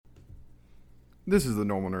This is the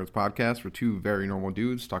Normal Nerds podcast, where two very normal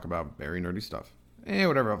dudes talk about very nerdy stuff and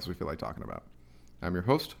whatever else we feel like talking about. I'm your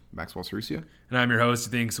host, Maxwell Ceresia. And I'm your host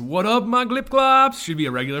who thinks, what up, my glip-glops? Should be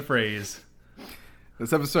a regular phrase.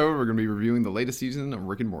 This episode, we're going to be reviewing the latest season of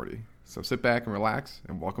Rick and Morty. So sit back and relax,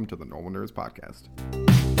 and welcome to the Normal Nerds podcast.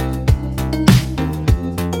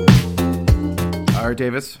 All right,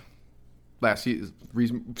 Davis. Last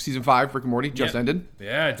season 5, Rick and Morty, just ended.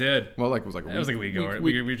 Yeah, it did. Well, it was like a week ago. A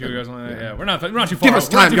week or two ago, something like that. Yeah, we're not too far. Give us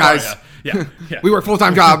time, guys. Yeah. We work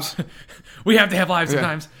full-time jobs. We have to have lives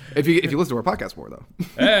sometimes. If you listen to our podcast more, though.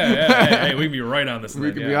 Hey, we can be right on this.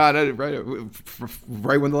 We can be on it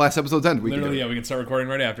right when the last episode's end. We can start recording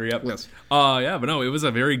right after. Yep. Yes. But no, it was a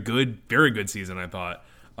very good season, I thought.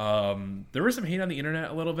 There was some hate on the internet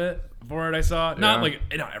a little bit for it. I saw not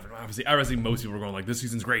everyone. Obviously, most people were going like, "This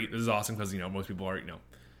season's great. This is awesome," because most people are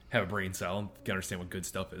have a brain cell and can understand what good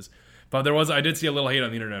stuff is. But I did see a little hate on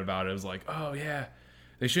the internet about it. It was like, "Oh yeah,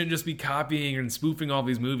 they shouldn't just be copying and spoofing all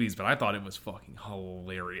these movies." But I thought it was fucking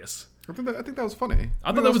hilarious. I think that was funny.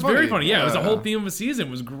 I thought that was very funny. Yeah, it was the whole theme of the season.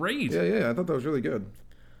 It was great. Yeah. I thought that was really good.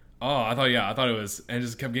 Oh, I thought it was, and it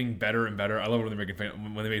just kept getting better and better. I love when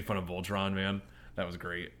they made fun of Voltron, man. That was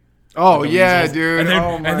great. Oh, yeah, weasels. dude.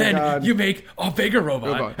 And then God. you make a bigger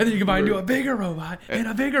robot. And then you combine into a bigger robot and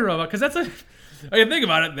a bigger robot. Because I can think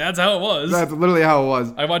about it, that's how it was. That's literally how it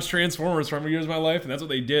was. I watched Transformers for years of my life, and that's what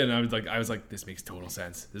they did. And I was like, this makes total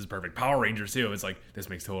sense. This is perfect. Power Rangers, too. It's like, this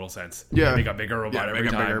makes total sense. Yeah. Make a bigger robot every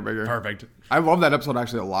time. Bigger. Perfect. I love that episode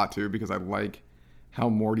actually a lot, too, because I like how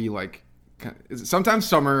Morty, sometimes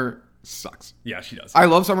Summer sucks. Yeah, she does. I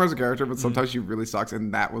love Summer as a character, but sometimes she really sucks.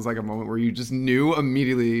 And that was like a moment where you just knew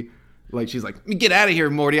immediately. Like, she's like, get out of here,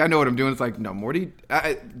 Morty. I know what I'm doing. It's like, no, Morty's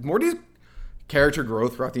character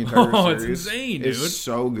growth throughout the entire series it's insane, dude. is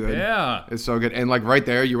so good. Yeah. It's so good. And, like, right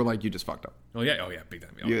there, you were like, you just fucked up. Oh, yeah, big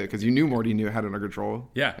time. Yeah, because you knew Morty had it under control.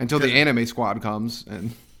 Yeah. Until the anime squad comes.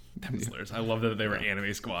 And that was hilarious. I love that they were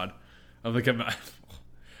anime squad. I love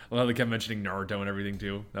how they kept mentioning Naruto and everything,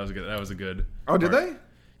 too. That was a good Oh, did part. they?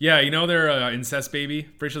 Yeah, their incest baby.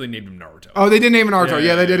 Pretty sure they named him Naruto. Oh, they did name him Naruto.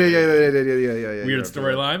 Yeah, they did. Yeah. Weird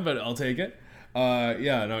storyline, but I'll take it.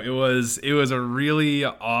 It was a really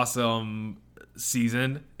awesome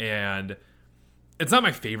season, and it's not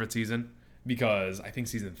my favorite season because I think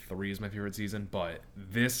season 3 is my favorite season, but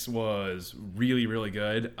this was really, really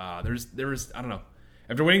good. There was I don't know.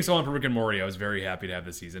 After waiting so long for Rick and Morty, I was very happy to have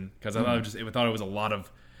this season because I thought it was a lot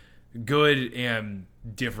of good and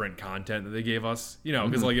different content that they gave us,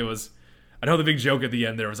 because it was. I know the big joke at the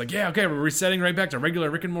end there was like, yeah, okay, we're resetting right back to regular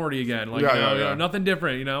Rick and Morty again, nothing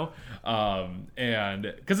different, and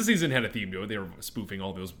because the season had a theme to it, they were spoofing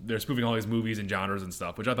all these movies and genres and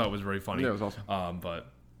stuff, which I thought was very funny. Yeah, it was awesome. But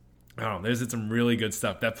I don't know, there's some really good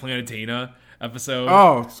stuff. That Planetina episode,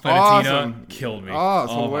 Planetina awesome. Killed me. Oh,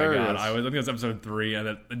 it's hilarious. My God, I think it was episode 3,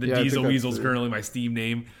 and the Diesel Weasel's currently my Steam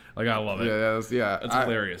name. Like, I love it. Yeah. It's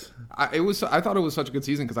hilarious. I thought it was such a good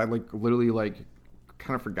season because I literally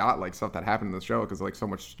kind of forgot stuff that happened in the show because so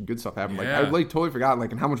much good stuff happened. I totally forgot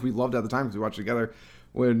and how much we loved at the time because we watched it together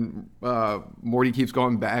when Morty keeps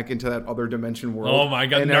going back into that other dimension world. Oh my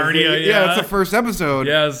God, Narnia! Yeah, it's the first episode.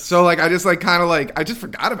 Yes. So I just I just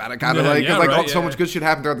forgot about it because so much good shit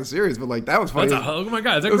happened throughout the series. But that was funny. Oh my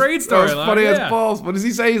God, it's a great story. That was funny as balls. What does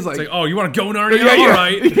he say? He's like, oh, you want to go, Narnia? All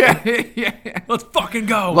right. Yeah. Let's fucking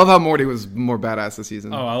go. Love how Morty was more badass this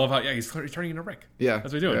season. Oh, I love how he's turning into Rick. Yeah, that's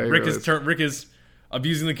what he's doing. Yeah, Rick is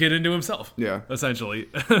abusing the kid into himself. Yeah, essentially.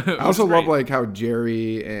 I also love how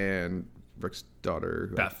Jerry and Rick's daughter,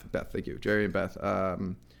 Beth, thank you, Jerry and Beth,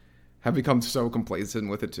 have become so complacent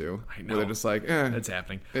with it too. I know. Where they're just like, it's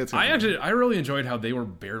happening. I really enjoyed how they were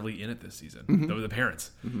barely in it this season. Mm-hmm. The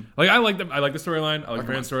parents, I like them. I like the storyline. I like the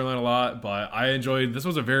parents' storyline a lot. But I enjoyed. This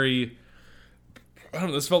was a very. I don't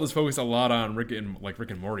know. This focused a lot on Rick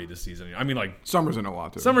and Morty this season. I mean, Summer's in a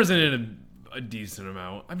lot too. Summer's in it a decent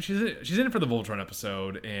amount. I mean, she's in it for the Voltron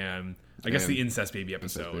episode and I guess the incest baby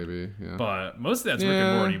episode. Yeah. But most of that's Rick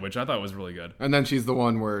and Morty, which I thought was really good. And then she's the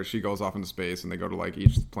one where she goes off into space and they go to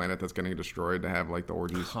each planet that's getting destroyed to have the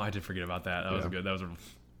orgies. Oh, I did forget about that. That was good.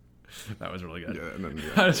 That was really good. Yeah, and then,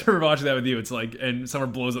 I just remember watching that with you. It's and Summer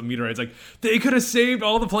blows up meteorites. They could have saved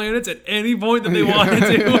all the planets at any point that they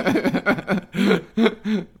wanted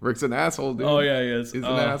to. Rick's an asshole, dude. Oh yeah, he is. He's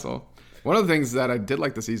an asshole. One of the things that I did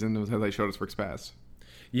like the season was how they showed us Rick's past.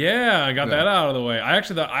 Yeah, I got that out of the way. I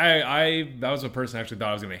actually thought that was a person I actually thought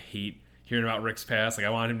I was gonna hate hearing about Rick's past. I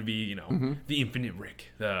wanted him to be, the infinite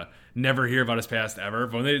Rick, the never hear about his past ever.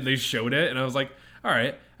 But when they showed it, and I was like, all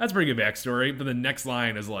right, that's a pretty good backstory. But the next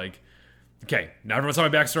line is okay, now everyone saw my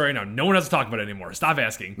backstory. Now no one has to talk about it anymore. Stop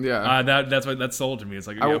asking. Yeah. That's sold to me. It's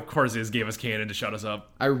like, of course, they just gave us canon to shut us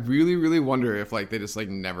up. I really, really wonder if like they just like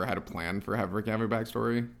never had a plan for having Rick have a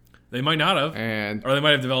backstory. They might not have, or they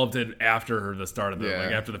might have developed it after the start of the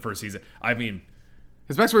like after the first season. I mean,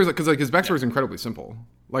 his backstory is because like his backstory is incredibly simple.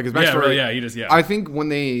 Like his backstory, I think when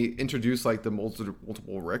they introduce like the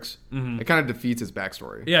multiple Ricks, it kind of defeats his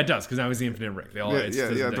backstory. Yeah, it does because now he's the infinite Rick. They all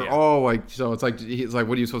they're all like so. It's like he's like,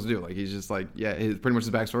 what are you supposed to do? Like he's just like pretty much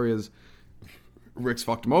his backstory is Rick's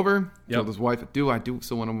fucked him over, killed his wife. I do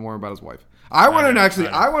still want to know more about his wife. I want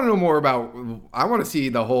to know more about. I want to see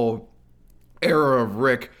the whole era of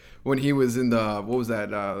Rick. When he was in the, what was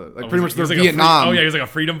that? Pretty much the Vietnam. He was like a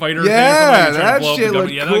freedom fighter. Yeah, that shit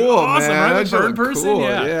looked cool, awesome, man. Right? Bird person, cool.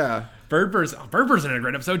 Yeah. Bird person in a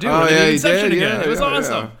great episode too. Oh yeah, he did. Again. It was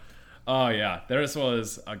awesome. Oh yeah, this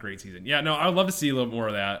was a great season. Yeah, no, I'd love to see a little more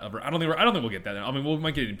of that. I don't think we'll get that. I mean, we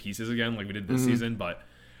might get it in pieces again, like we did this season, but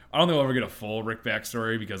I don't think we'll ever get a full Rick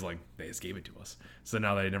backstory because like they just gave it to us. So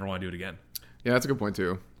now they never want to do it again. Yeah, that's a good point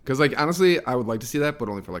too. Because, like, honestly, I would like to see that, but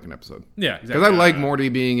only for, like, an episode. Yeah, exactly. Because I like Morty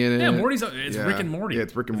being in it. Yeah, it's Rick and Morty. Yeah,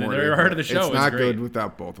 it's Rick and Morty. They're heart of the show. It's not good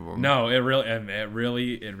without both of them. No, it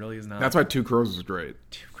really is not. That's why Two Crows is great.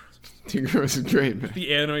 Two Crows is great, man.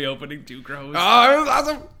 The anime opening Two Crows. Oh, it was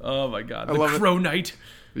awesome. Oh, my God. I love Crow Knight.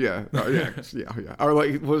 Yeah. Oh, yeah. Yeah. Or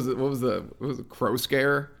like, what was the Crow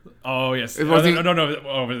Scare? Oh yes. It wasn't.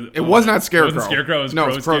 It was not Scarecrow. It wasn't Scarecrow. It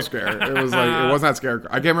was Crow Scare. It was like it was not Scarecrow.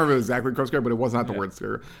 I can't remember exactly Crow Scare, but it was not the word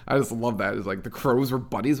Scare. I just love that. It's like the crows were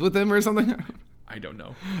buddies with him or something. I don't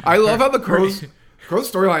know. I love how the crows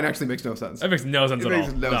storyline actually makes no sense. That makes no sense at all.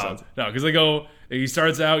 Makes no sense. No, because they go. He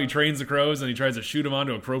starts out. He trains the crows, and he tries to shoot them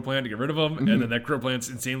onto a crow plant to get rid of them, and then that crow plant's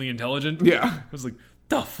insanely intelligent. Yeah. It was like,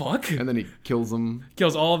 the fuck? And then he kills them.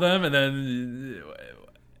 Kills all of them, and then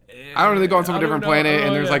I don't know. They go on some different planet,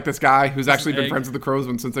 and there's like this guy who's actually been friends with the crows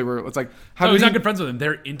since they were. It's like he's not good friends with them.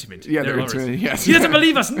 They're intimate. Yeah, they're intimate. Yes. He doesn't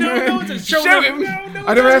believe us. No, show him. No,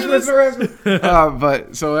 I never asked this.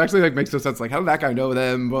 But so it actually like makes no sense. Like, how did that guy know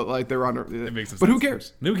them? But like they're on. It makes no sense. But who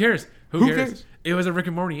cares? Who cares? Who cares? It was a Rick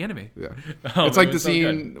and Morty anime. Yeah, it's like the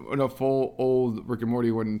scene in a full old Rick and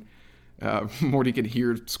Morty when. Morty can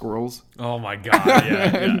hear squirrels. Oh my god!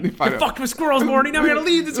 Yeah. You're fucked with squirrels, Morty. Now we gotta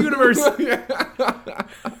leave this universe.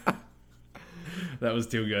 That was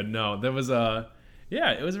too good. No, that was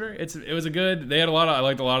it was it was a good. They had a lot of. I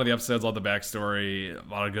liked a lot of the episodes, a lot of the backstory, a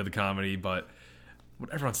lot of good comedy. But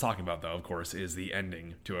what everyone's talking about, though, of course, is the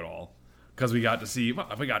ending to it all. Because we got to see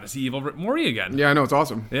evil Rick Morty again. Yeah, I know, it's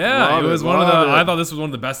awesome. Yeah, it was one of the. I thought this was one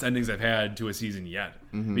of the best endings I've had to a season yet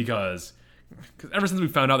because ever since we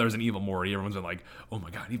found out there was an evil Morty, everyone's been like, "Oh my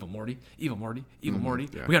god, evil Morty, evil Morty, evil Morty!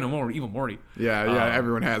 Yeah. We got no more evil Morty." Yeah,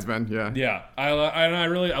 everyone has been. Yeah. I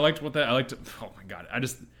really liked what that. I liked. Oh my god,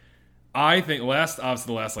 I think the last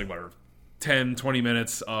 10, 20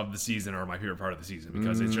 minutes of the season are my favorite part of the season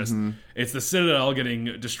because it's the Citadel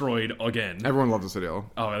getting destroyed again. Everyone loves the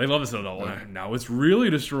Citadel. Oh, they love the Citadel. Yeah. Now it's really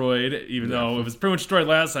destroyed, even though it was pretty much destroyed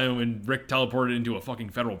last time when Rick teleported into a fucking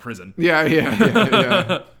federal prison.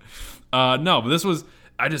 Yeah. No, but this was.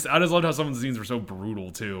 I just loved how some of the scenes were so brutal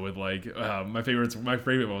too. With like my favorite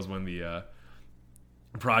was when the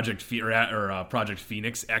Project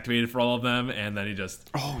Phoenix activated for all of them, and then he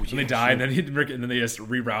just they die, and then they just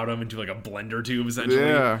reroute them into like a blender tube essentially,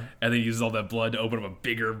 and then he uses all that blood to open up a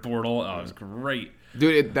bigger portal. Oh, it was great.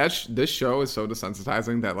 Dude, this show is so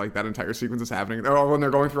desensitizing that like that entire sequence is happening. When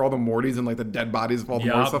they're going through all the Mortys and like the dead bodies of all the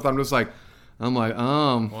Morty stuff, I'm like,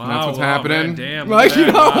 wow, that's what's happening. Man, damn, like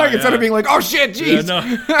instead of being like, oh shit, jeez,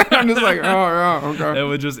 I'm just like, oh yeah,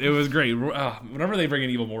 okay. It was great. Whenever they bring in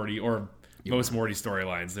evil Morty or most Morty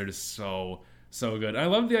storylines, they're just so good. I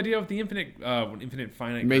love the idea of the infinite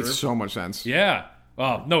finite. It made curve. so much sense. Yeah.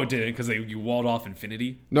 Well, no, it didn't because you walled off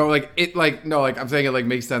infinity. No, I'm saying it like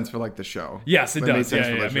makes sense for like the show. Yes, it does.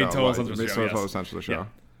 It made total sense for the show. It made total sense for the show. Yeah.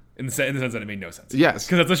 In the sense that it made no sense. Yes,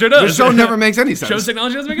 because that's what the show does. The show never makes any sense. Show's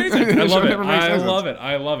technology doesn't make any sense.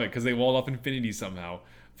 I love it because they walled off infinity somehow.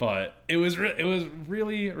 But it was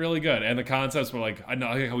really, really good, and the concepts were like I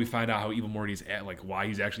like how we find out how evil Morty's like why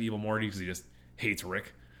he's actually evil Morty because he just hates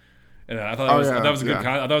Rick, and I thought that was a good. I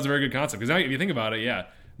thought it was a very good concept because if you think about it,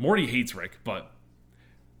 Morty hates Rick, but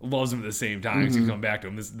loves him at the same time. He's coming back to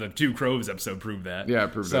him. The Two Crows episode proved that. Yeah,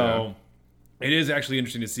 it proved that. So it is actually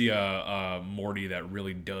interesting to see a Morty that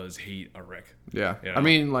really does hate a Rick. Yeah, you know? I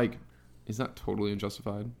mean, like, he's not totally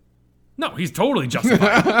unjustified. No, he's totally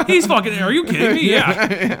justified. He's fucking. Are you kidding me?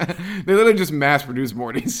 Yeah. They literally just mass produce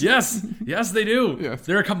Mortys. Yes, they do. Yes.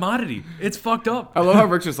 They're a commodity. It's fucked up. I love how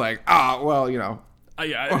Rick's just like, well, you know.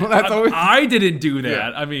 I didn't do that.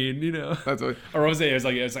 Yeah. I mean, That's always, or Rose is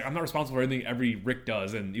like, I'm not responsible for anything every Rick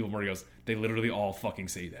does, and Evil Morty goes, they literally all fucking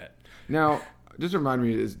say that. Now, just remind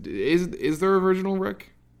me, is there original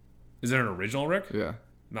Rick? Is there an original Rick? Yeah.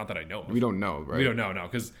 Not that I know of. We don't know, right? We don't know, no,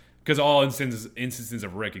 because all instances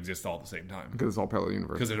of Rick exist all at the same time. Because it's all parallel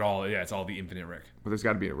universe. Because it's all the infinite Rick. But there's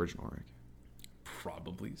got to be an original Rick.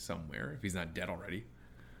 Probably somewhere, if he's not dead already.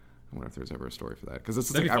 I wonder if there's ever a story for that. Because this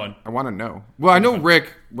is That'd be fun. I want to know. Well, I know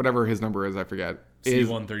Rick, whatever his number is, I forget.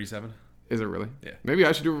 C-137. Is it really? Yeah. Maybe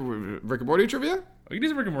I should do Rick and Morty trivia? We can do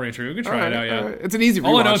some Rick and Morty trivia. We can try it out, yeah. Right. It's an easy rewatch.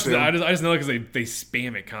 All I know is I just know it because they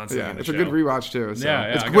spam it constantly. Yeah, it's a good rewatch too. So.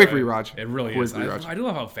 Yeah, it's a quick rewatch. It really is. I do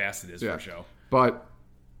love how fast it is for a show. But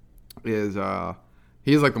he is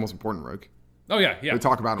like the most important Rick. Oh yeah. We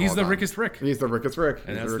talk about him. He's the Rickest Rick. He's the Rickest Rick.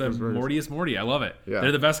 And that's the Mortiest Morty. I love it. Yeah.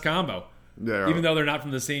 They're the best combo. Yeah. Even though they're not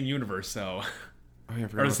from the same universe, so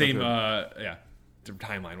or the same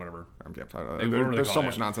timeline, whatever. There's so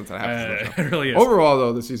much nonsense that happens. It really is. Overall,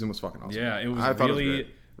 though, the season was fucking awesome. Yeah, it was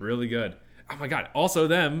really good. Oh my god! Also, a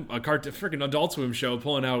freaking Adult Swim show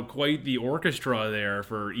pulling out quite the orchestra there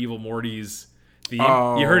for Evil Morty's theme.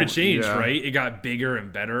 You heard it change, right? It got bigger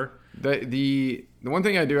and better. The one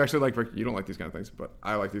thing I do actually like, Rick, you don't like these kind of things, but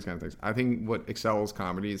I like these kind of things. I think what excels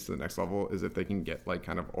comedies to the next level is if they can get like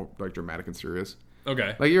kind of like dramatic and serious.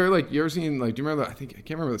 Okay. Like you ever seen do you remember I can't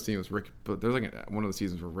remember the scene with Rick, but there's like one of the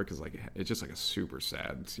seasons where Rick is like, it's just like a super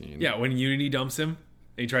sad scene. Yeah, when Unity dumps him and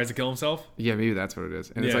he tries to kill himself. Yeah, maybe that's what it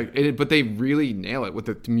is. And it's like but they really nail it with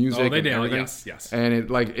the music. Oh, they nail it. Yes.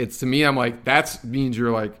 And it's to me, I'm like, that means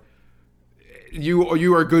you're like,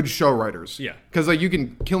 you are good show writers. Yeah. Because like you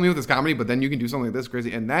can kill me with this comedy, but then you can do something like this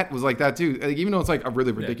crazy. And that was like that too. Like, even though it's like a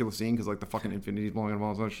really ridiculous scene because like the fucking infinity's blowing up and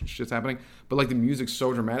all this other shit's happening, but like the music's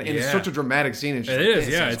so dramatic and it's such a dramatic scene. It's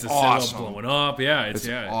it's awesome. A blowing up. Yeah, it's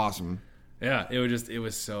awesome. Yeah, it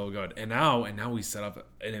was so good. And now we set up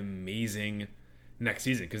an amazing next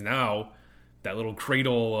season because now that little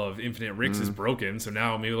cradle of infinite Ricks is broken. So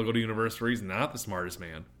now maybe they'll go to universe where he's not the smartest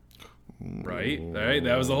man. Right?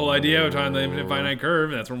 That was the whole idea of trying the infinite finite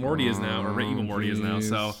curve. That's where Morty is now, or Evil Morty is now.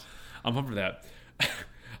 So I'm pumped for that.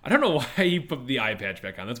 I don't know why you put the eye patch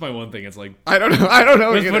back on. That's my one thing. It's like I don't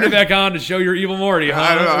know. Just put it back on to show your Evil Morty. Huh?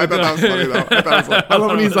 I don't know. I thought that was funny though. I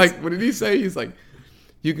love when he's like, what did he say? He's like,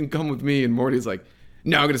 "You can come with me," and Morty's like,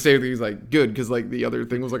 "No, I'm gonna stay with you." He's like, "Good," because like the other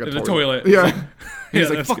thing was like a toilet. Yeah.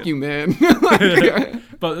 He's like, "Fuck good. You, man."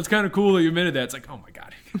 But it's kind of cool that you admitted that. It's like, oh my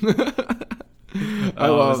god. I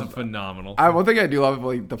love it was phenomenal. One thing I do love is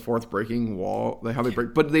like the fourth breaking wall, like how they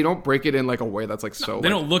break, but they don't break it in like a way that's like so. They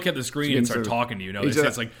don't look at the screen and start talking to you. No,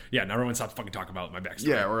 it's like, yeah, now everyone stop fucking talking about my backstory.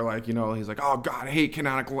 Yeah, or like he's like, oh god, I hate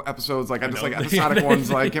canonical episodes. Like I just like episodic ones.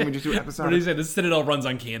 Like, can we just do episodic? What did he say? The Citadel runs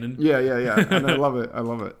on canon. Yeah, and I love it.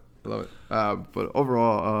 But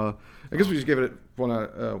overall, I guess we just give it 1 out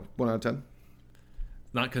of 10.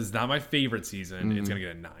 Not my favorite season. It's gonna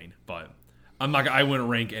get a 9, but. I wouldn't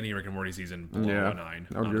rank any Rick and Morty season below a 9.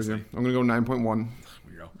 I would agree with you. I'm gonna go 9.1.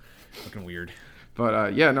 Weirdo. Looking weird. But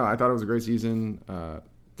I thought it was a great season.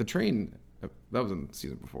 The train, that was in the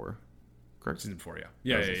season before, correct? Season 4,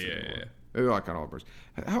 yeah. They were like kind of all burst.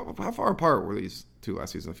 How far apart were these two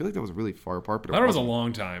last season? I feel like that was really far apart. But I thought it was a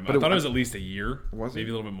long time. I thought it was at least a year. Was it?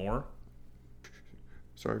 Maybe a little bit more.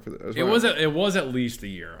 Sorry for that. It was at least a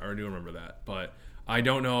year. I do remember that, but I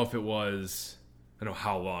don't know if it was. I don't know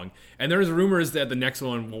how long. And there's rumors that the next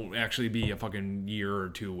one won't actually be a fucking year or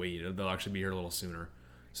two wait. They'll actually be here a little sooner.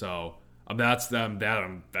 So those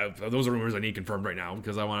are rumors I need confirmed right now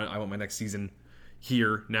because I want my next season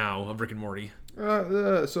here now of Rick and Morty.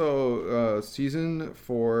 Season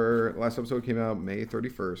 4, last episode came out May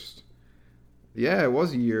 31st. Yeah, it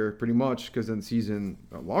was a year pretty much because then season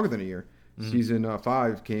longer than a year. Mm-hmm. Season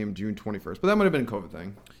 5 came June 21st, but that might have been a COVID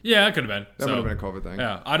thing. Yeah, that could have been. That might have been a COVID thing.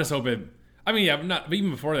 Yeah, I just hope it. I mean, yeah, not even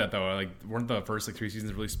before that though. Like, weren't the first 3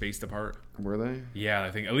 seasons really spaced apart? Were they? Yeah, I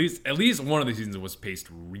think at least one of the seasons was paced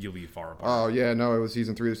really far apart. Oh yeah, no, it was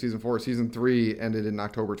season 3 to season 4. Season 3 ended in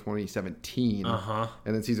October 2017. And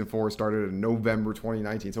then season 4 started in November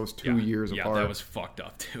 2019. So it was 2 years apart. Yeah, that was fucked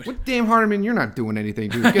up, dude. What damn Hardiman? You're not doing anything,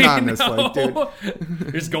 dude. Get on this, like, dude.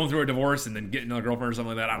 You're just going through a divorce and then getting another girlfriend or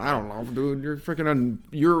something like that. I don't know, dude. You're freaking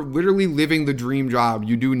you're literally living the dream job.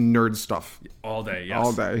 You do nerd stuff all day. Yes.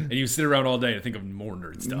 All day, and you sit around all day to think of more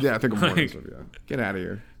nerd stuff. Yeah, think of more nerd stuff. Yeah, get out of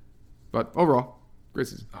here. But overall, great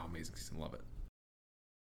season. Oh, amazing season. Love it.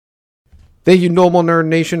 Thank you, Normal Nerd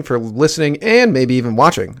Nation, for listening and maybe even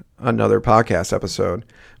watching another podcast episode.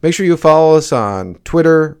 Make sure you follow us on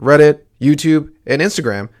Twitter, Reddit, YouTube, and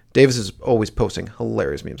Instagram. Davis is always posting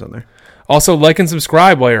hilarious memes on there. Also, like and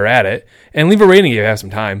subscribe while you're at it, and leave a rating if you have some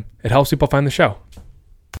time. It helps people find the show.